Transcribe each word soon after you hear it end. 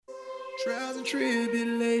Trials and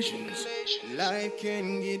tribulations, life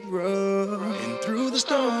can get rough, and through the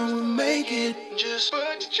storm we'll make it. Just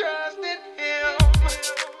put your trust in Him.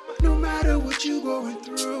 No matter what you're going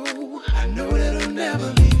through, I know that I'll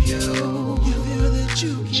never leave you. You feel that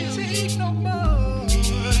you can't take no more.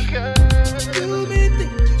 You may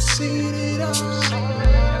think you've seen it all.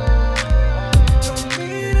 Don't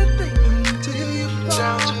need a thing until you fall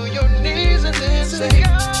down to your knees and then say,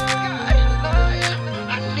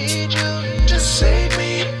 save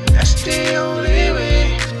me, that's the only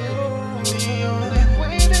way. The only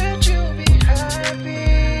way that you'll be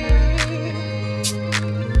happy.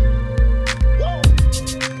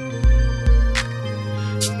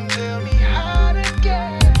 Tell me how to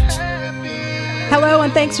get happy. Hello,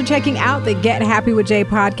 and thanks for checking out the Get Happy with Jay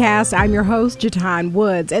podcast. I'm your host, Jatan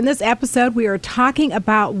Woods. In this episode, we are talking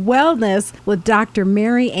about wellness with Dr.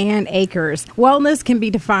 Mary Ann Akers. Wellness can be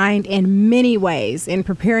defined in many ways. In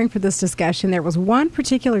preparing for this discussion, there was one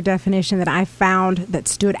particular definition that I found that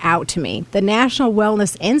stood out to me. The National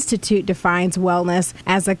Wellness Institute defines wellness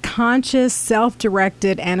as a conscious,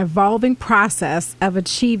 self-directed, and evolving process of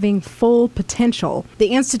achieving full potential. The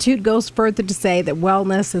Institute goes further to say that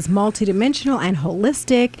wellness is multidimensional and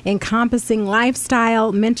holistic, encompassing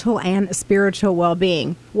lifestyle, mental, and spiritual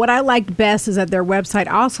well-being. What I liked best is that their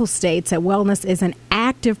website also states that wellness is an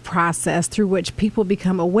active process through which people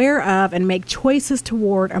become aware of and make choices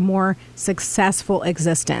toward a more successful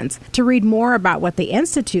existence. To read more about what the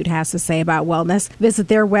Institute has to say about wellness, visit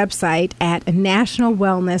their website at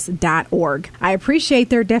nationalwellness.org. I appreciate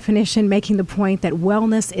their definition, making the point that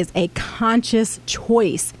wellness is a conscious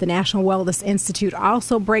choice. The National Wellness Institute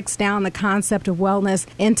also breaks down the concept of wellness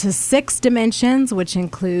into 6 dimensions, which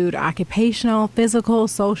include occupational, physical,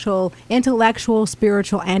 social, intellectual,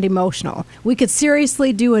 spiritual, and emotional. We could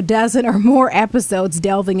seriously do a dozen or more episodes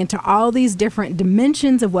delving into all these different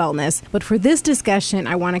dimensions of wellness, but for this discussion,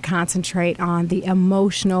 I want to concentrate on the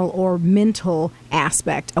emotional or mental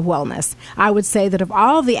aspect of wellness. I would say that of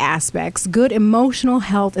all the aspects, good emotional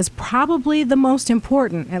health is probably the most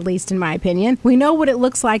important, at least in my opinion. We know what it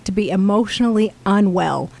looks like to be emotionally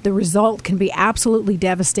unwell. The result can be absolutely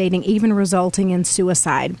devastating, even resulting in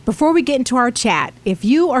suicide. Before we get into our chat, if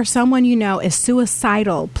you or someone you know is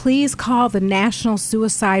suicidal, please call the National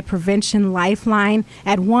Suicide Prevention Lifeline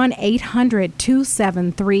at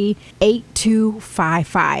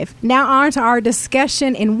 1-800-273-8255. Now on to our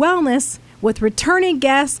discussion in wellness with returning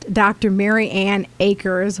guest, Dr. Mary Ann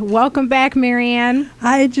Akers. Welcome back, Mary Ann.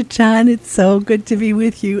 Hi, Jatan. It's so good to be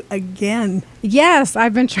with you again. Yes,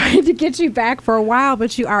 I've been trying to get you back for a while,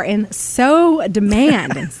 but you are in so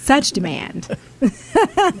demand, and such demand,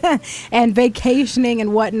 and vacationing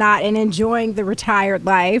and whatnot, and enjoying the retired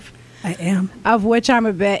life. I am. Of which I'm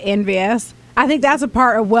a bit envious. I think that's a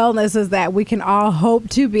part of wellness, is that we can all hope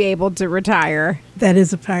to be able to retire. That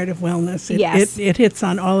is a part of wellness. Yes. It hits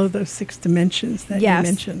on all of those 6 dimensions that you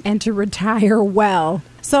mentioned. And to retire well.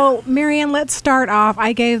 So, Mary Ann, let's start off.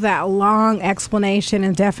 I gave that long explanation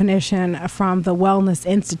and definition from the Wellness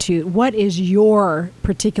Institute. What is your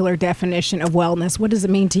particular definition of wellness? What does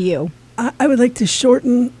it mean to you? I would like to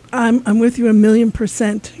shorten. I'm with you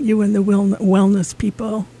 1,000,000%, you and the Wellness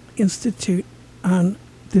People Institute, on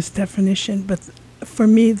this definition, but for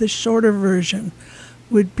me the shorter version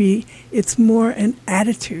would be it's more an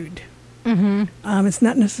attitude. It's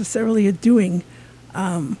not necessarily a doing,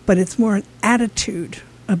 but it's more an attitude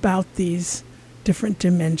about these different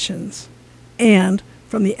dimensions, and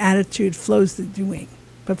from the attitude flows the doing.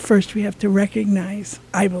 But first we have to recognize,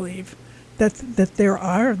 I believe, that there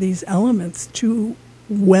are these elements to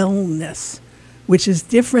wellness, which is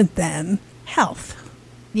different than health.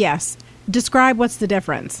 Yes. Describe what's the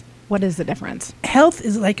difference. What is the difference? Health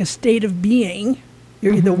is like a state of being.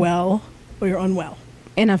 You're either well or you're unwell.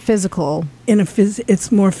 In a physical.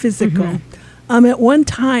 It's more physical. At one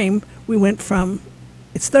time, we went from,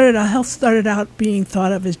 health started out being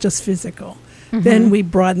thought of as just physical. Then we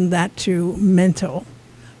broadened that to mental.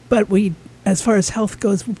 But as far as health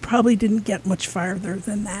goes, we probably didn't get much farther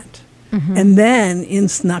than that. And then in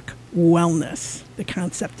snuck wellness, the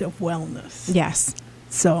concept of wellness. Yes.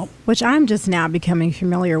 So, which I'm just now becoming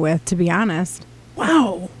familiar with, to be honest.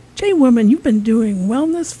 Wow. Jay Woman, you've been doing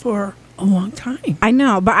wellness for a long time. I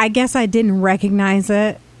know, but I guess I didn't recognize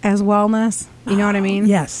it as wellness. You know what I mean?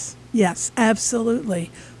 Yes,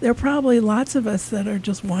 absolutely. There are probably lots of us that are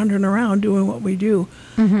just wandering around doing what we do.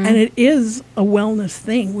 And it is a wellness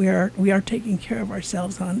thing. We are taking care of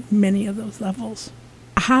ourselves on many of those levels.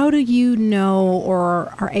 How do you know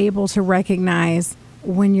or are able to recognize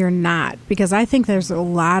when you're not? Because I think there's a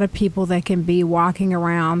lot of people that can be walking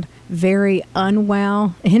around very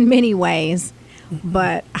unwell in many ways.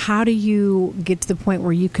 But how do you get to the point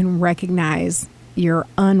where you can recognize your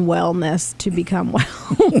unwellness to become well?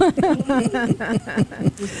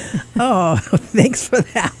 Oh, thanks for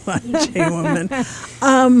that one, Jay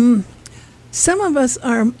Woman. Some of us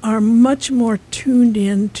are much more tuned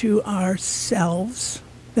in to ourselves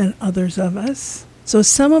than others of us. So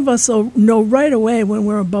some of us will know right away when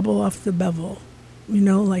we're a bubble off the bevel.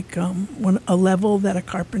 Like when a level that a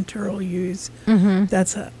carpenter will use. Mm-hmm.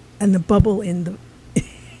 And the bubble in the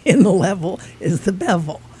in the level is the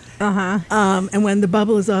bevel. And when the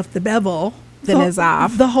bubble is off the bevel, then it's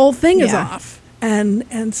off. The whole thing is off.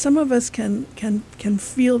 And some of us can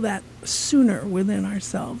feel that sooner within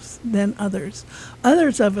ourselves than others.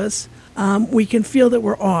 Others of us, we can feel that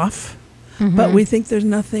we're off, but we think there's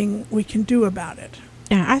nothing we can do about it.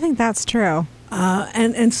 Yeah, I think that's true.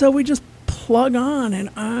 And so we just plug on and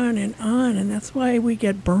on and on, and that's why we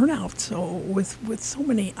get burnout with so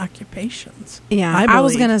many occupations. Yeah, I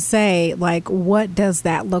was going to say, like, what does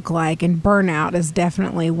that look like? And burnout is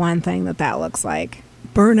definitely one thing that looks like.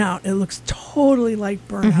 Burnout, it looks totally like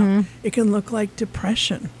burnout. It can look like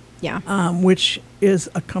depression. Yeah. Which is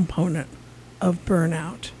a component of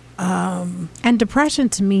burnout. And depression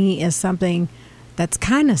to me is something that's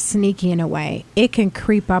kind of sneaky in a way. It can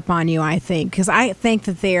creep up on you, I think, because I think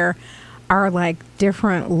that there are like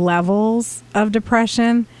different levels of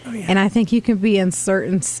depression. Oh, yeah. And I think you can be in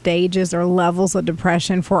certain stages or levels of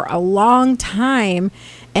depression for a long time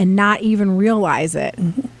and not even realize it.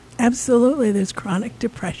 Mm-hmm. Absolutely. There's chronic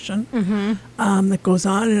depression that goes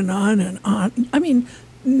on and on and on. I mean,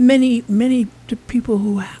 many people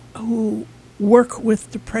who work with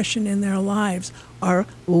depression in their lives are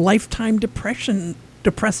lifetime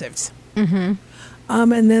depressives. Mm-hmm.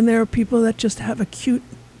 And then there are people that just have acute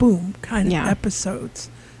boom kind of episodes,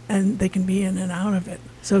 and they can be in and out of it.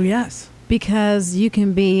 So yes. Because you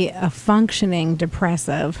can be a functioning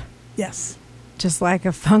depressive. Yes. Just like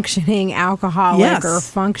a functioning alcoholic or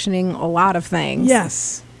functioning a lot of things.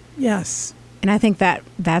 Yes. Yes. And I think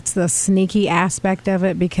that's the sneaky aspect of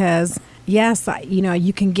it, because yes,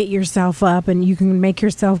 you can get yourself up and you can make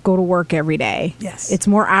yourself go to work every day. Yes. It's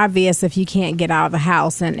more obvious if you can't get out of the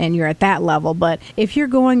house and you're at that level. But if you're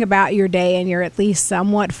going about your day and you're at least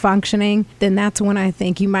somewhat functioning, then that's when I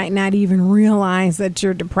think you might not even realize that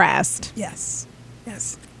you're depressed. Yes.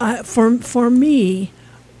 Yes. For me,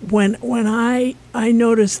 when I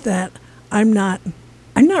notice that I'm not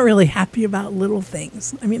really happy about little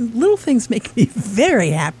things. I mean, little things make me very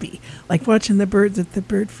happy, like watching the birds at the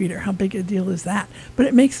bird feeder. How big a deal is that? But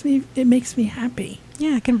it makes me happy.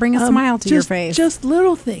 Yeah, it can bring a smile to your face. Just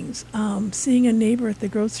little things. Seeing a neighbor at the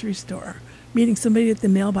grocery store, meeting somebody at the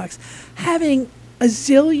mailbox, having a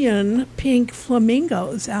zillion pink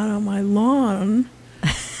flamingos out on my lawn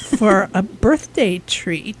for a birthday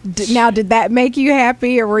treat. Now, did that make you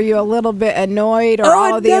happy, or were you a little bit annoyed, or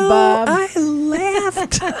all of the above? I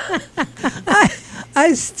laughed.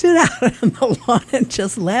 I stood out on the lawn and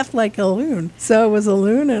just laughed like a loon. So it was a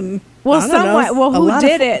loon and... Well, who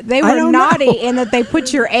did it? They were naughty in that they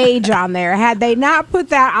put your age on there. Had they not put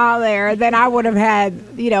that on there, then I would have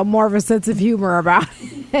had, more of a sense of humor about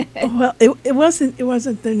it. Well, it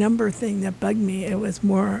wasn't the number thing that bugged me. It was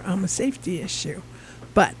more a safety issue.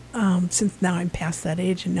 But since now I'm past that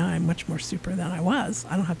age and now I'm much more super than I was,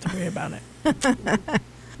 I don't have to worry about it.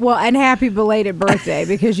 Well, and happy belated birthday,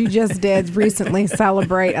 because you just did recently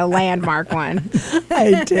celebrate a landmark one.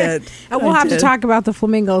 I did. And we'll have to talk about the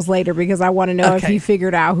flamingos later, because I want to know if you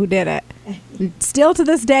figured out who did it. Still to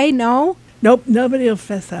this day, no? Nope, nobody will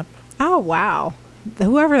fess up. Oh, wow.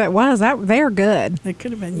 Whoever that was, they're good. It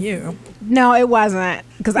could have been you. No, it wasn't,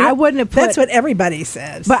 because I wouldn't have put... That's what everybody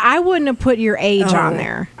says. But I wouldn't have put your age on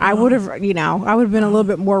there. I would have, I would have been a little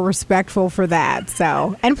bit more respectful for that.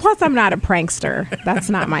 So, and plus I'm not a prankster. That's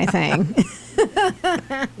not my thing.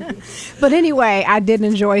 But anyway, I did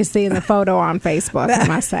enjoy seeing the photo on Facebook, I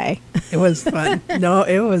must say. It was fun. No,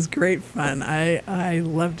 it was great fun. I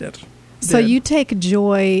loved it. So you take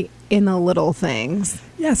joy in the little things.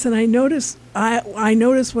 Yes, and I notice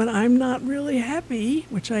when I'm not really happy,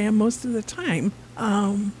 which I am most of the time.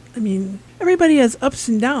 I mean, everybody has ups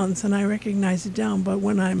and downs, and I recognize it down. But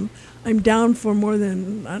when I'm down for more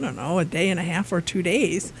than, I don't know, a day and a half or 2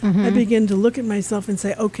 days, I begin to look at myself and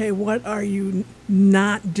say, okay, what are you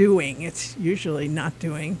not doing? It's usually not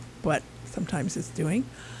doing, but sometimes it's doing.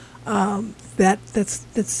 That's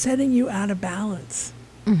setting you out of balance.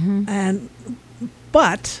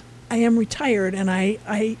 But I am retired, and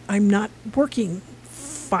I'm not working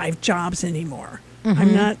 5 jobs anymore.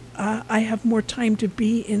 I'm not. I have more time to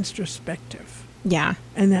be introspective. Yeah,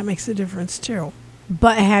 and that makes a difference too.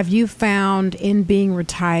 But have you found in being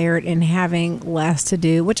retired and having less to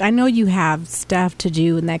do, which I know you have stuff to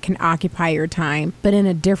do and that can occupy your time, but in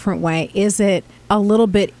a different way, is it a little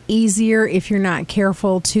bit easier if you're not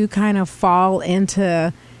careful to kind of fall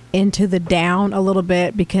into the down a little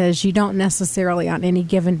bit because you don't necessarily on any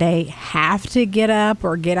given day have to get up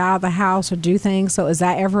or get out of the house or do things? So is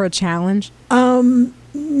that ever a challenge?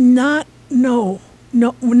 Not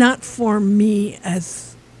for me, as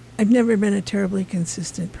I've never been a terribly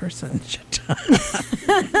consistent person.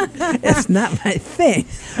 It's not my thing.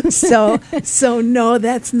 So no,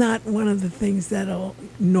 that's not one of the things that'll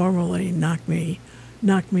normally knock me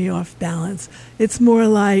off balance. It's more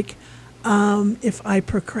like if I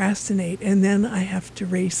procrastinate and then I have to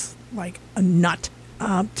race like a nut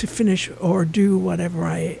to finish or do whatever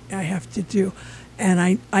I have to do. And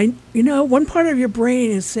I one part of your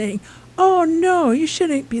brain is saying, oh, no, you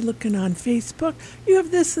shouldn't be looking on Facebook. You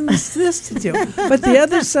have this and this to do. But the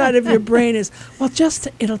other side of your brain is, well,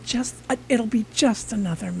 it'll be just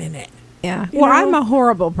another minute. Yeah. I'm a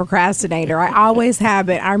horrible procrastinator. I always have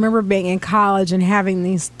been. I remember being in college and having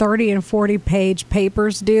these 30 and 40-page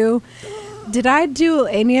papers due. Did I do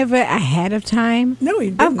any of it ahead of time? No,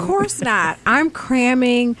 you didn't. Of course not. I'm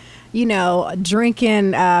cramming,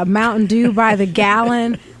 drinking Mountain Dew by the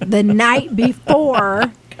gallon the night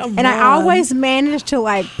before. I always manage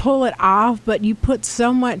to pull it off, but you put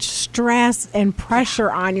so much stress and pressure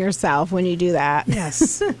on yourself when you do that.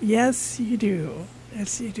 Yes, yes, you do.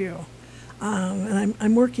 Yes, you do. And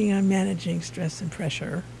I'm working on managing stress and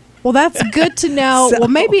pressure. Well, that's good to know. Well,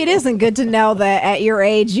 maybe it isn't good to know that at your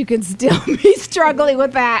age you can still be struggling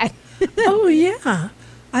with that. Oh, yeah.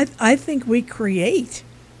 I think we create.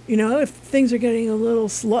 If things are getting a little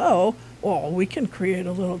slow, well, we can create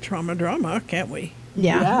a little drama, can't we?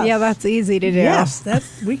 Yeah, yes. Yeah, that's easy to do. Yes,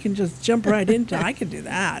 we can just jump right into. I can do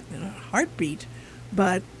that in a heartbeat,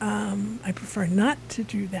 but I prefer not to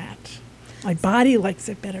do that. My body likes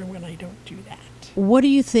it better when I don't do that. What do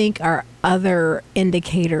you think are other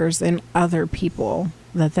indicators in other people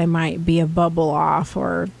that they might be a bubble off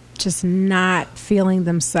or just not feeling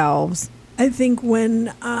themselves? I think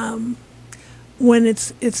when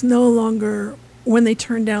it's no longer. When they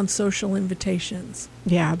turn down social invitations.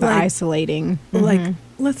 Yeah, the isolating. Like,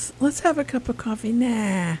 let's have a cup of coffee.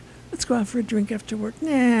 Nah. Let's go out for a drink after work.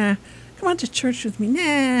 Nah. Come on to church with me.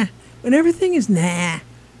 Nah. When everything is nah.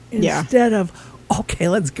 Instead of, okay,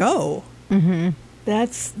 let's go. Mm-hmm.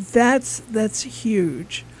 That's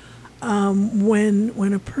huge.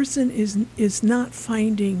 When a person is not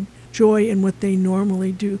finding joy in what they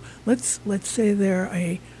normally do, let's say they're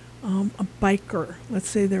a biker, let's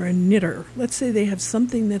say they're a knitter, let's say they have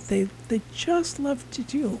something that they just love to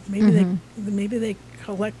do. Maybe they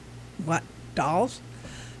collect dolls,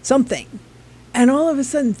 something, and all of a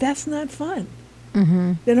sudden that's not fun.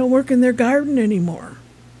 Mm-hmm. They don't work in their garden anymore.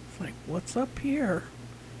 It's like, what's up here?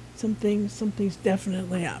 Something's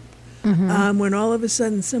definitely up. Mm-hmm. When all of a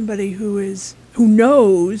sudden somebody who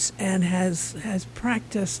knows and has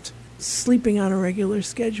practiced sleeping on a regular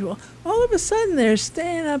schedule, all of a sudden they're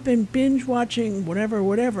staying up and binge watching whatever on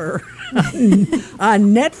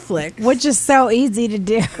Netflix, which is so easy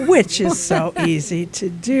to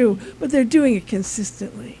do. But they're doing it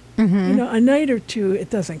consistently. Mm-hmm. A night or two, it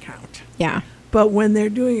doesn't count. Yeah. But when they're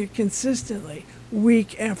doing it consistently,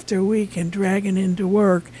 week after week, and dragging into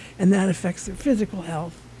work, and that affects their physical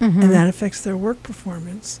health, mm-hmm. and that affects their work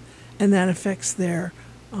performance, and that affects their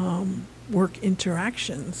work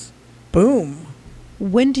interactions. Boom.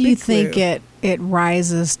 When do you think it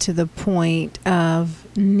rises to the point of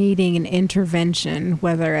needing an intervention,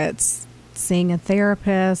 whether it's seeing a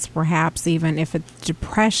therapist, perhaps even if it's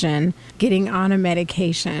depression, getting on a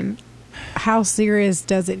medication? How serious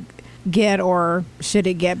does it get, or should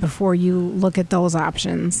it get before you look at those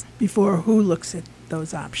options? Before who looks at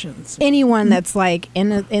those options? Anyone that's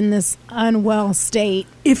in this unwell state.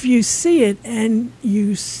 If you see it and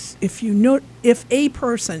if a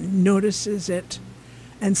person notices it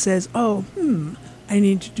and says, "Oh, I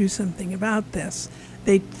need to do something about this,"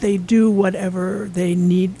 they do whatever they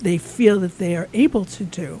need. They feel that they are able to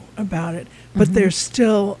do about it, but mm-hmm. they're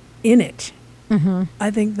still in it. Mm-hmm.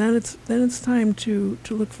 I think then it's time to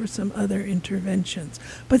look for some other interventions.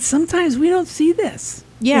 But sometimes we don't see this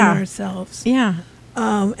in ourselves. Yeah.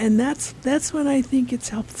 And that's when I think it's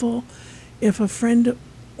helpful if a friend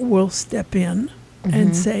will step in mm-hmm.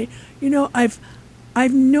 and say,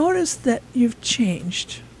 I've noticed that you've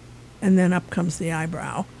changed, and then up comes the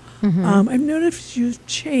eyebrow. Mm-hmm. I've noticed you've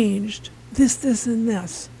changed this, and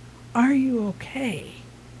this. Are you okay?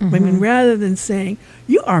 Mm-hmm. I mean, rather than saying,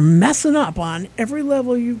 you are messing up on every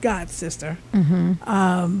level you've got, sister.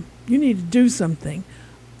 Mm-hmm. you need to do something.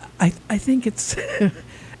 I think it's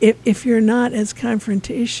if you're not as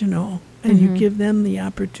confrontational and you give them the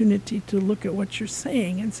opportunity to look at what you're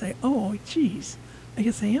saying and say, oh, geez, I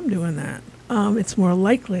guess I am doing that. It's more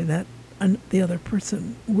likely that the other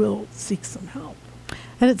person will seek some help.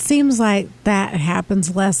 And it seems like that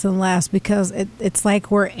happens less and less because it's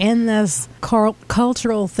like we're in this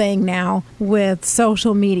cultural thing now with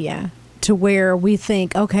social media to where we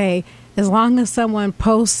think, okay, as long as someone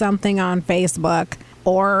posts something on Facebook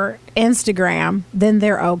or Instagram, then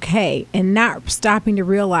they're okay. And not stopping to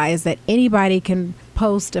realize that anybody can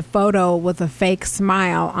post a photo with a fake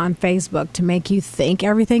smile on Facebook to make you think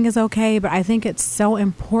everything is okay. But I think it's so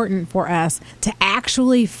important for us to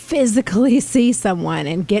actually physically see someone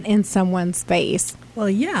and get in someone's face. Well,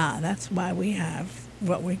 yeah, that's why we have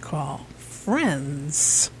what we call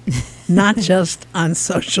friends, not just on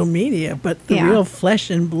social media, but the real flesh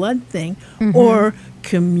and blood thing, or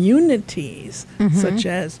communities such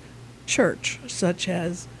as church, such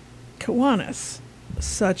as Kiwanis,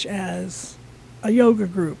 such as a yoga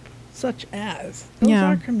group, such as those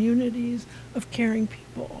are communities of caring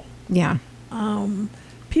people. Yeah.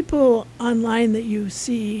 People online that you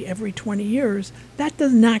see every 20 years, that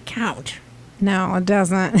does not count. No, it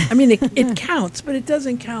doesn't. I mean, it counts, but it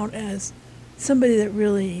doesn't count as somebody that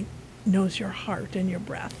really knows your heart and your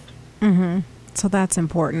breath. So that's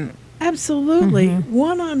important. Absolutely.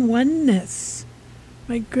 One-on-oneness.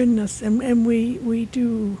 My goodness. And we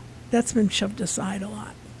do, that's been shoved aside a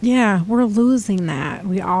lot. Yeah, we're losing that.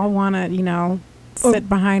 We all want to, sit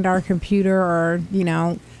behind our computer or,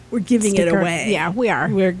 we're giving it away. Yeah, we are.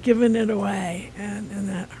 We're giving it away.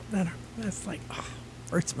 And that's like,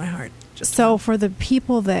 hurts my heart. So for the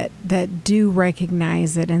people that do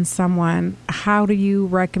recognize it in someone, how do you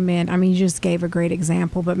recommend? I mean, you just gave a great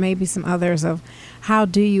example, but maybe some others of how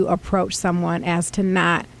do you approach someone as to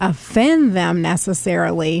not offend them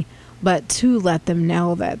necessarily, but to let them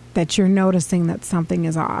know that you're noticing that something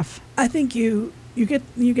is off? I think you get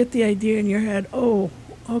the idea in your head, oh,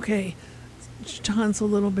 okay, John's a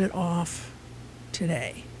little bit off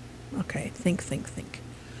today. Okay, think.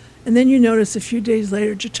 And then you notice a few days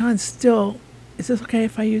later, Jatan still, is this okay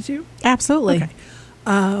if I use you? Absolutely.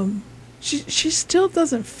 Okay. She still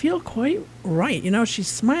doesn't feel quite right. She's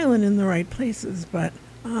smiling in the right places, but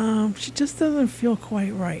she just doesn't feel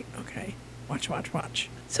quite right. Okay, watch.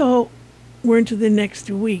 So we're into the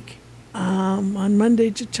next week. On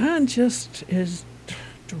Monday, Jatan just is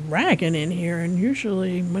dragging in here, and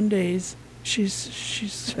usually Mondays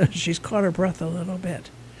she's caught her breath a little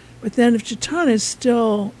bit. But then if Jatan is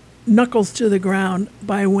still knuckles to the ground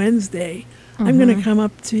by Wednesday, I'm going to come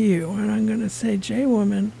up to you and I'm going to say, Jay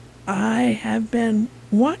woman, I have been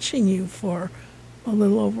watching you for a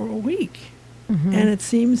little over a week. And it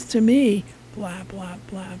seems to me, blah, blah,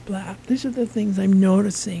 blah, blah. These are the things I'm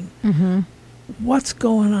noticing. What's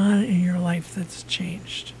going on in your life that's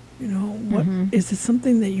changed? What is it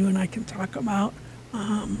something that you and I can talk about?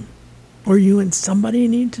 Or you and somebody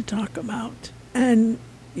need to talk about? And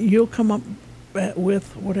you'll come up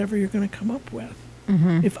with whatever you're going to come up with.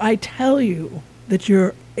 If I tell you that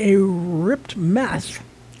you're a ripped mess,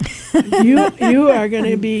 you are going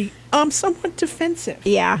to be somewhat defensive.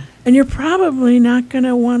 Yeah. And you're probably not going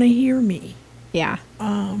to want to hear me. Yeah.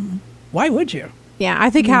 Why would you? Yeah, I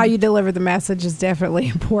think how you deliver the message is definitely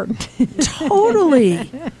important. Totally.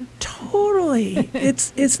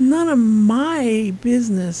 It's none of my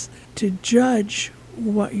business to judge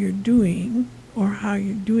what you're doing or how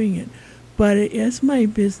you're doing it. But it is my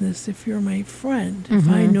business, if you're my friend, if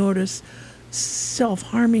I notice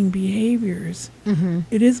self-harming behaviors,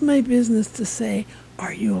 it is my business to say,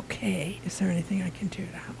 are you okay? Is there anything I can do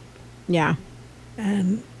to help? Yeah.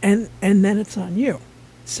 And then it's on you.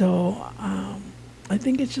 So I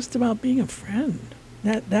think it's just about being a friend.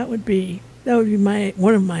 That would be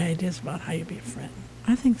one of my ideas about how you be a friend.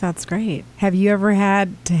 I think that's great. Have you ever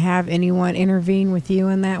had to have anyone intervene with you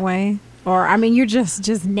in that way? Or, I mean, you're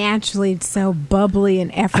just naturally so bubbly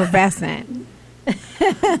and effervescent.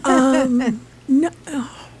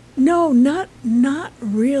 No, not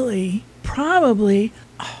really. Probably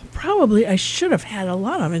I should have had a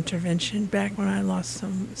lot of intervention back when I lost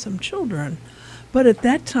some children. But at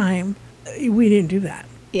that time, we didn't do that.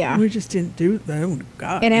 Yeah. We just didn't do them.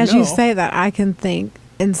 God, and as you say that, I can think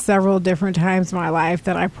in several different times in my life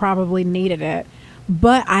that I probably needed it.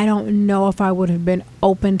 But I don't know if I would have been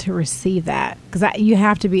open to receive that. Because you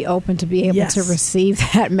have to be open to be able to receive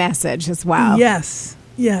that message as well. Yes,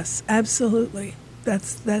 absolutely.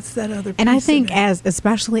 That's that other piece. And I think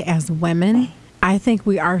especially as women, I think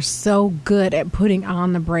we are so good at putting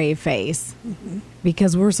on the brave face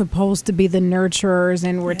because we're supposed to be the nurturers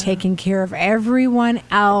and we're taking care of everyone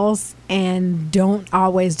else and don't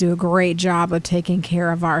always do a great job of taking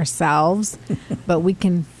care of ourselves, but we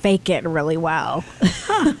can fake it really well.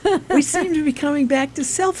 We seem to be coming back to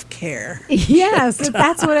self-care. Yes,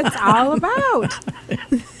 that's what it's all about.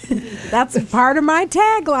 That's part of my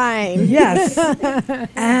tagline. Yes,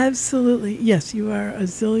 absolutely. Yes, you are a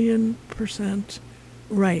zillion%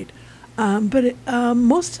 right. But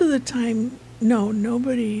most of the time, no,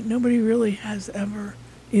 nobody really has ever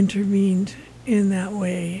intervened in that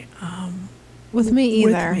way. With me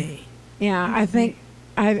either. With me. Yeah, I think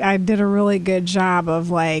I did a really good job of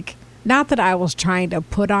like, not that I was trying to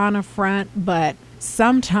put on a front, but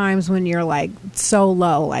sometimes when you're like so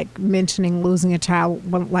low, like mentioning losing a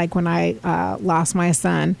child, like when I lost my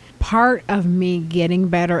son, part of me getting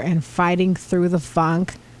better and fighting through the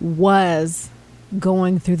funk was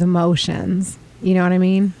going through the motions. You know what I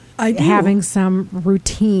mean? I do. Having some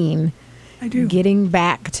routine. I do. Getting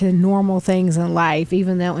back to normal things in life,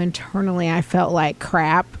 even though internally I felt like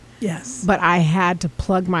crap. Yes. But I had to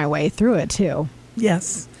plug my way through it too.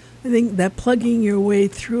 Yes. I think that plugging your way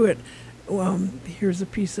through it, here's a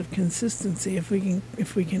piece of consistency. If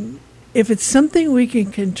it's something we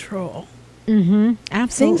can control. Mm-hmm.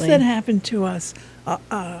 Absolutely. Things that happen to us,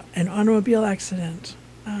 an automobile accident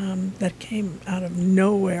that came out of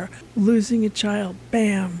nowhere, losing a child,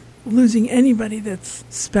 bam. Losing anybody that's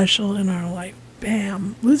special in our life,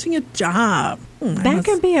 bam. Losing a job. That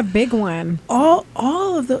can be a big one. All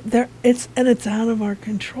of it's out of our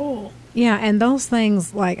control. Yeah, and those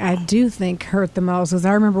things, like, I do think hurt the most. Because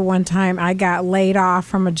I remember one time I got laid off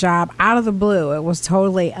from a job out of the blue. It was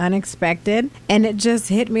totally unexpected, and it just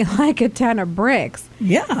hit me like a ton of bricks.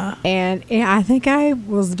 Yeah. And I think I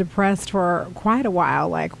was depressed for quite a while.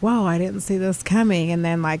 Like, whoa, I didn't see this coming. And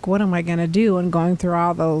then, like, what am I going to do? And going through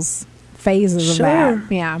all those phases of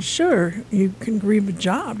that. Yeah. Sure. You can grieve a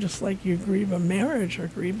job just like you grieve a marriage or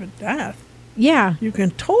grieve a death. Yeah. You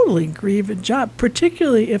can totally grieve a job,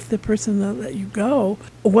 particularly if the person that let you go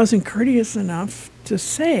wasn't courteous enough to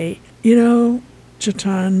say, you know,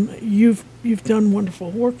 Jatan, you've done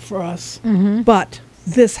wonderful work for us, but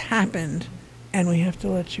this happened and we have to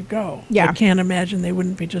let you go. Yeah. I can't imagine they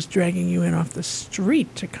wouldn't be just dragging you in off the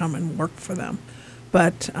street to come and work for them.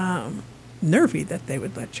 But nervy that they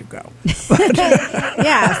would let you go.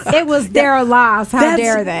 Yes, it was their loss. How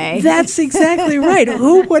dare they? That's exactly right.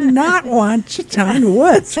 Who would not want Jatan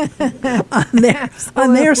Woods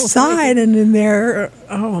on their side and in their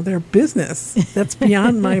business? That's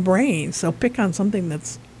beyond my brain. So pick on something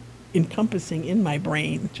that's encompassing in my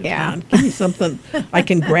brain, Jatan. Yeah. Give me something I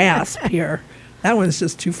can grasp here. That one's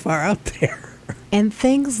just too far out there. And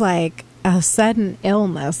things like a sudden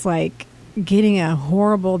illness, like getting a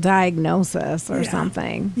horrible diagnosis or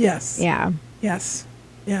something. Yes. Yeah. Yes.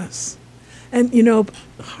 Yes. And, you know,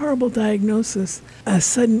 horrible diagnosis, a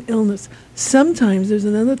sudden illness. Sometimes there's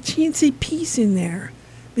another teensy piece in there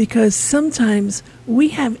because sometimes we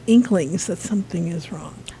have inklings that something is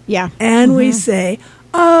wrong. Yeah. And we say,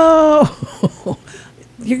 oh,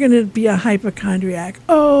 you're going to be a hypochondriac.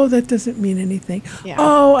 Oh, that doesn't mean anything. Yeah.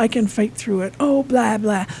 Oh, I can fight through it. Oh, blah,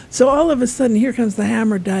 blah. So all of a sudden, here comes the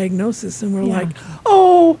hammer diagnosis, and we're like,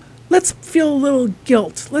 oh, let's feel a little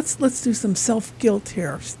guilt. Let's do some self-guilt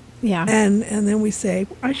here. Yeah. And then we say,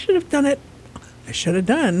 I should have done it. I should have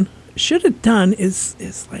done. Should have done is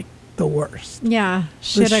like the worst. Yeah.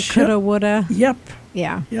 Shoulda, coulda, woulda. Yep.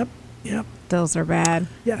 Yeah. Yep. Those are bad.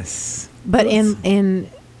 Yes. But in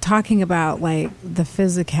talking about like the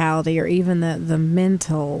physicality or even the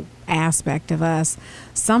mental aspect of us,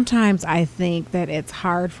 sometimes I think that it's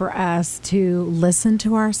hard for us to listen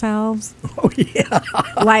to ourselves. Oh, yeah.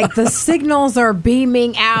 Like the signals are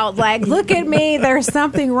beaming out, like, look at me, there's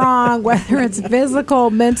something wrong, whether it's physical,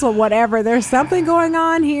 mental, whatever. There's something going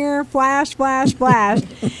on here, flash, flash, flash.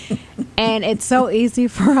 And it's so easy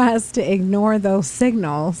for us to ignore those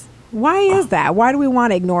signals. Why is that? Why do we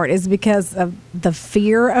want to ignore it? Is it because of the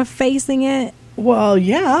fear of facing it? Well,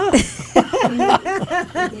 yeah.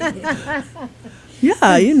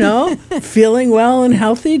 Yeah, you know, feeling well and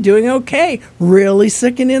healthy, doing okay. Really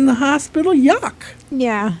sick and in the hospital, yuck.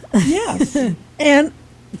 Yeah. Yes. And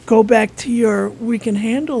go back to your we can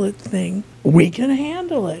handle it thing. We can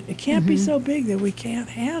handle it. It can't be so big that we can't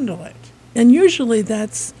handle it. And usually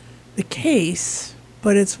that's the case,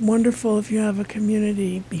 but it's wonderful if you have a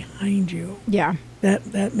community behind you. Yeah.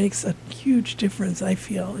 That makes a huge difference, I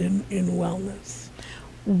feel, in wellness.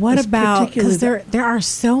 What It's about, because particularly there are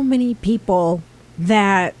so many people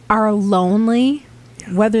that are lonely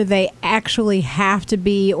whether they actually have to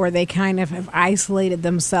be or they kind of have isolated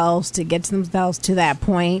themselves to get themselves to that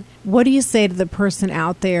point. What do you say to the person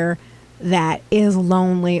out there that is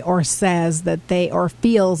lonely or says that they or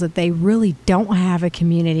feels that they really don't have a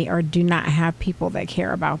community or do not have people that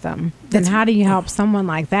care about them? Then how do you help someone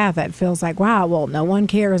like that feels like, wow, well, no one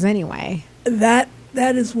cares anyway? That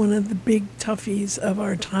is one of the big toughies of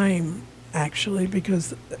our time, actually,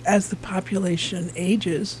 because as the population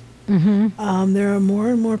ages, there are more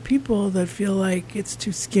and more people that feel like it's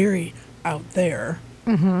too scary out there,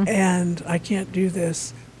 and I can't do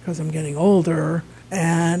this because I'm getting older,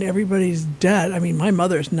 and everybody's dead. I mean, my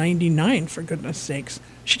mother's 99, for goodness sakes.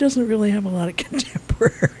 She doesn't really have a lot of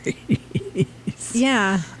contemporaries.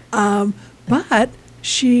 Yeah. But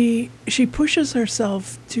she pushes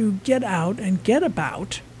herself to get out and get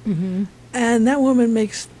about, and that woman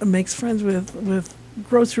makes friends with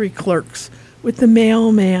grocery clerks, with the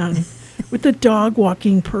mailman, with the dog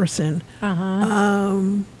walking person,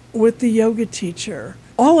 with the yoga teacher,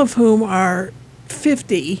 all of whom are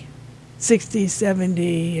 50, 60,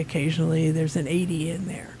 70, occasionally there's an 80 in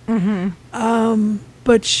there.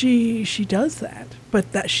 But she does that,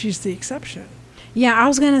 but that she's the exception. Yeah, I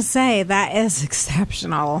was going to say that is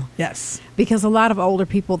exceptional. Yes. Because a lot of older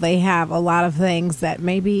people, they have a lot of things that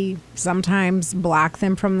maybe sometimes block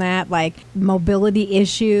them from that, like mobility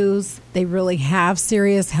issues. They really have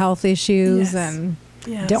serious health issues and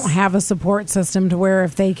don't have a support system to where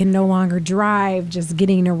if they can no longer drive, just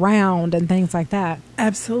getting around and things like that.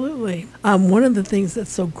 Absolutely. One of the things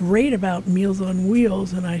that's so great about Meals on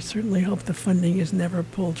Wheels, and I certainly hope the funding is never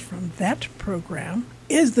pulled from that program,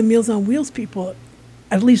 is the Meals on Wheels people.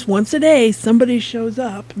 At least once a day, somebody shows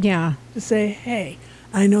up to say, hey,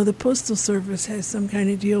 I know the Postal Service has some kind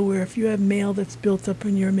of deal where if you have mail that's built up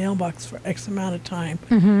in your mailbox for X amount of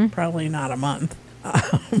time, probably not a month,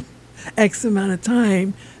 X amount of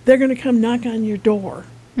time, they're going to come knock on your door.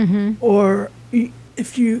 Or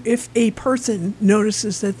if a person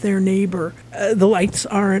notices that their neighbor, the lights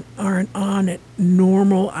aren't on at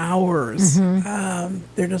normal hours,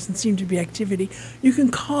 there doesn't seem to be activity, you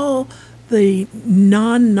can call the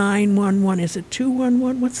non-911. Is it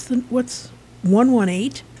 211? What's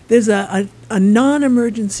 118? There's a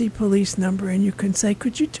non-emergency police number, and you can say,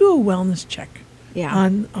 could you do a wellness check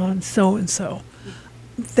on so-and-so?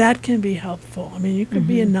 That can be helpful. I mean, you could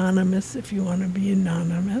be anonymous if you want to be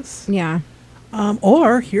anonymous. Yeah.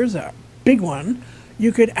 Or, here's a big one,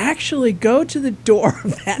 you could actually go to the door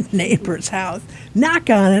of that neighbor's house, knock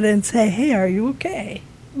on it, and say, hey, are you okay?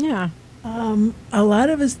 Yeah. A lot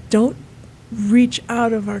of us don't reach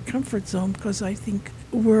out of our comfort zone because I think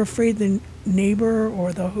we're afraid the neighbor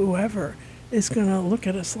or the whoever is going to look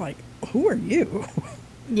at us like, who are you?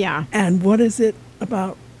 Yeah. And what is it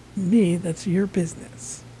about me that's your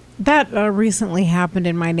business? That recently happened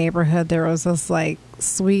in my neighborhood. There was this like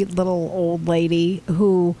sweet little old lady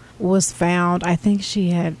who was found. I think she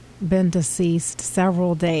had been deceased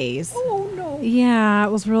several days. Oh, no. Yeah,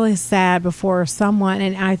 it was really sad before someone,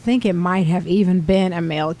 and I think it might have even been a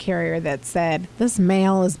mail carrier that said, this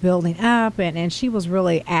mail is building up, and she was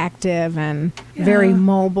really active and very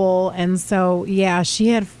mobile. And so, she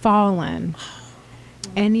had fallen.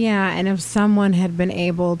 And and if someone had been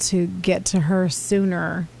able to get to her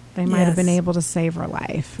sooner, they might have been able to save her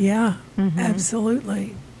life. Yeah,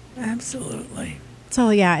 absolutely. Absolutely. So,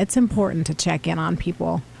 it's important to check in on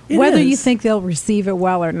people. Whether you think they'll receive it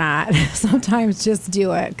well or not, sometimes just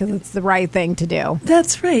do it because it's the right thing to do.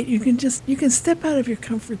 That's right. You can step out of your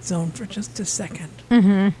comfort zone for just a second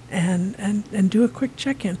and do a quick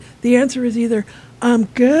check-in. The answer is either I'm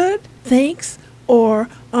good, thanks, or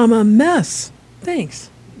I'm a mess, thanks.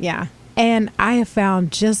 Yeah. And I have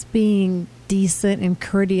found just being decent and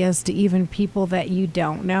courteous to even people that you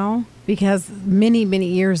don't know, because many, many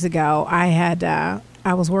years ago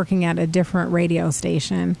I was working at a different radio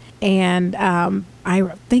station, and I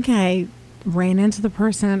think I ran into the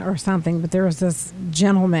person or something, but there was this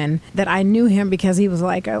gentleman that I knew him because he was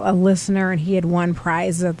like a listener and he had won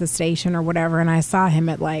prizes at the station or whatever, and I saw him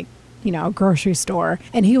at a grocery store,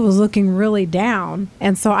 and he was looking really down.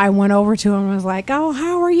 And so I went over to him and was like, oh,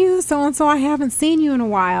 how are you? So-and-so, I haven't seen you in a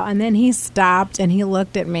while. And then he stopped and he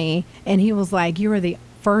looked at me and he was like, you are the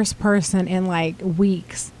first person in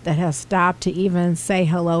weeks that has stopped to even say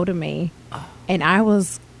hello to me. And I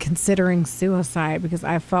was considering suicide because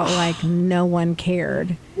I felt like no one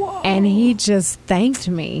cared. Whoa. And he just thanked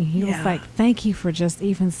me. He was like, thank you for just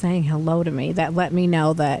even saying hello to me. That let me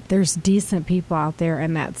know that there's decent people out there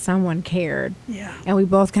and that someone cared. Yeah. And we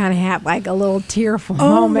both kind of had a little tearful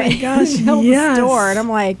Oh moment my gosh, in the store. And I'm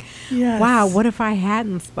like, Yes. wow, what if I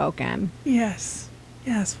hadn't spoken? Yes.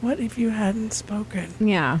 Yes, what if you hadn't spoken?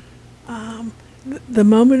 Yeah. The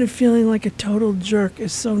moment of feeling like a total jerk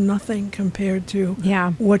is so nothing compared to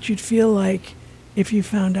what you'd feel like if you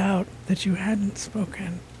found out that you hadn't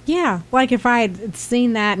spoken. Yeah, like if I had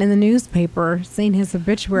seen that in the newspaper, seen his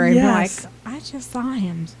obituary, Yes. I'd be like, I just saw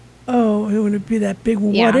him. Oh, it would be that big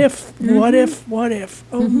what Yeah. if, what if, what if.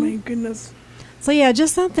 Oh, my goodness. So yeah,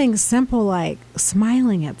 just something simple like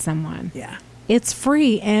smiling at someone. Yeah, It's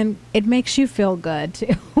free and it makes you feel good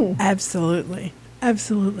too. absolutely.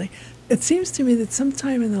 Absolutely. It seems to me that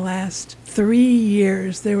sometime in the last 3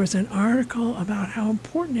 years, there was an article about how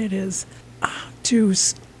important it is to,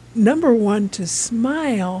 number one, to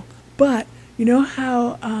smile, but you know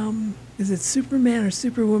how, is it Superman or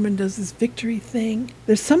Superwoman does this victory thing?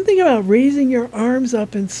 There's something about raising your arms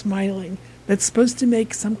up and smiling that's supposed to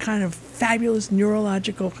make some kind of fabulous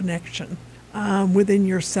neurological connection within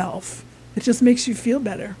yourself. It just makes you feel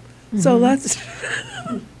better. So let's...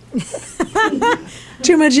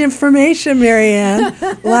 Too much information, Marianne.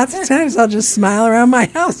 Lots of times I'll just smile around my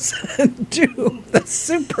house and do the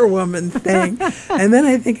Superwoman thing. And then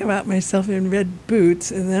I think about myself in red boots,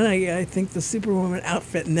 and then I think the Superwoman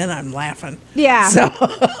outfit, and then I'm laughing. Yeah. So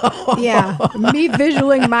Yeah. Me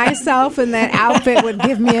visualing myself in that outfit would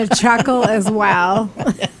give me a chuckle as well.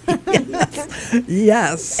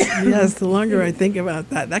 yes. The longer I think about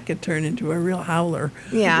that, that could turn into a real howler.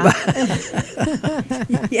 Yeah.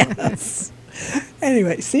 Yes.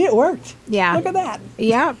 Anyway, see, it worked. Yeah. Look at that.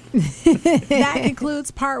 Yep. That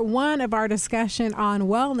concludes part 1 of our discussion on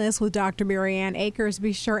wellness with Dr. Marianne Akers.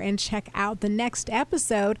 Be sure and check out the next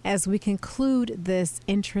episode as we conclude this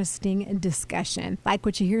interesting discussion. Like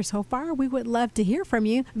what you hear so far, we would love to hear from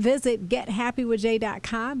you. Visit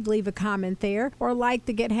gethappywithjay.com, leave a comment there, or like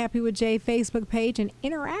the Get Happy with Jay Facebook page and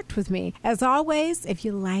interact with me. As always, if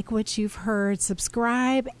you like what you've heard,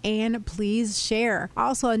 subscribe and please share.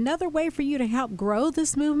 Also, another way for you to help grow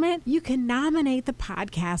this movement, you can nominate the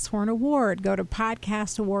podcast for an award. Go to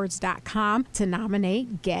podcastawards.com to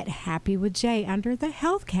nominate Get Happy with Jay under the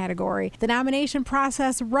health category. The nomination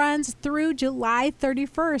process runs through July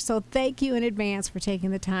 31st, so thank you in advance for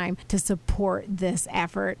taking the time to support this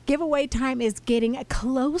effort. Giveaway time is getting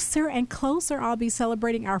closer and closer. I'll be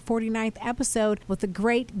celebrating our 49th episode with a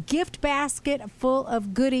great gift basket full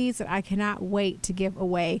of goodies that I cannot wait to give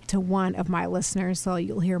away to one of my listeners. So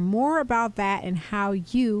you'll hear more about that and how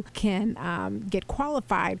you can get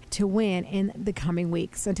qualified to win in the coming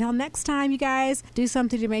weeks. Until next time, you guys, do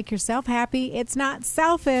something to make yourself happy. It's not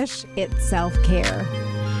selfish, it's self-care.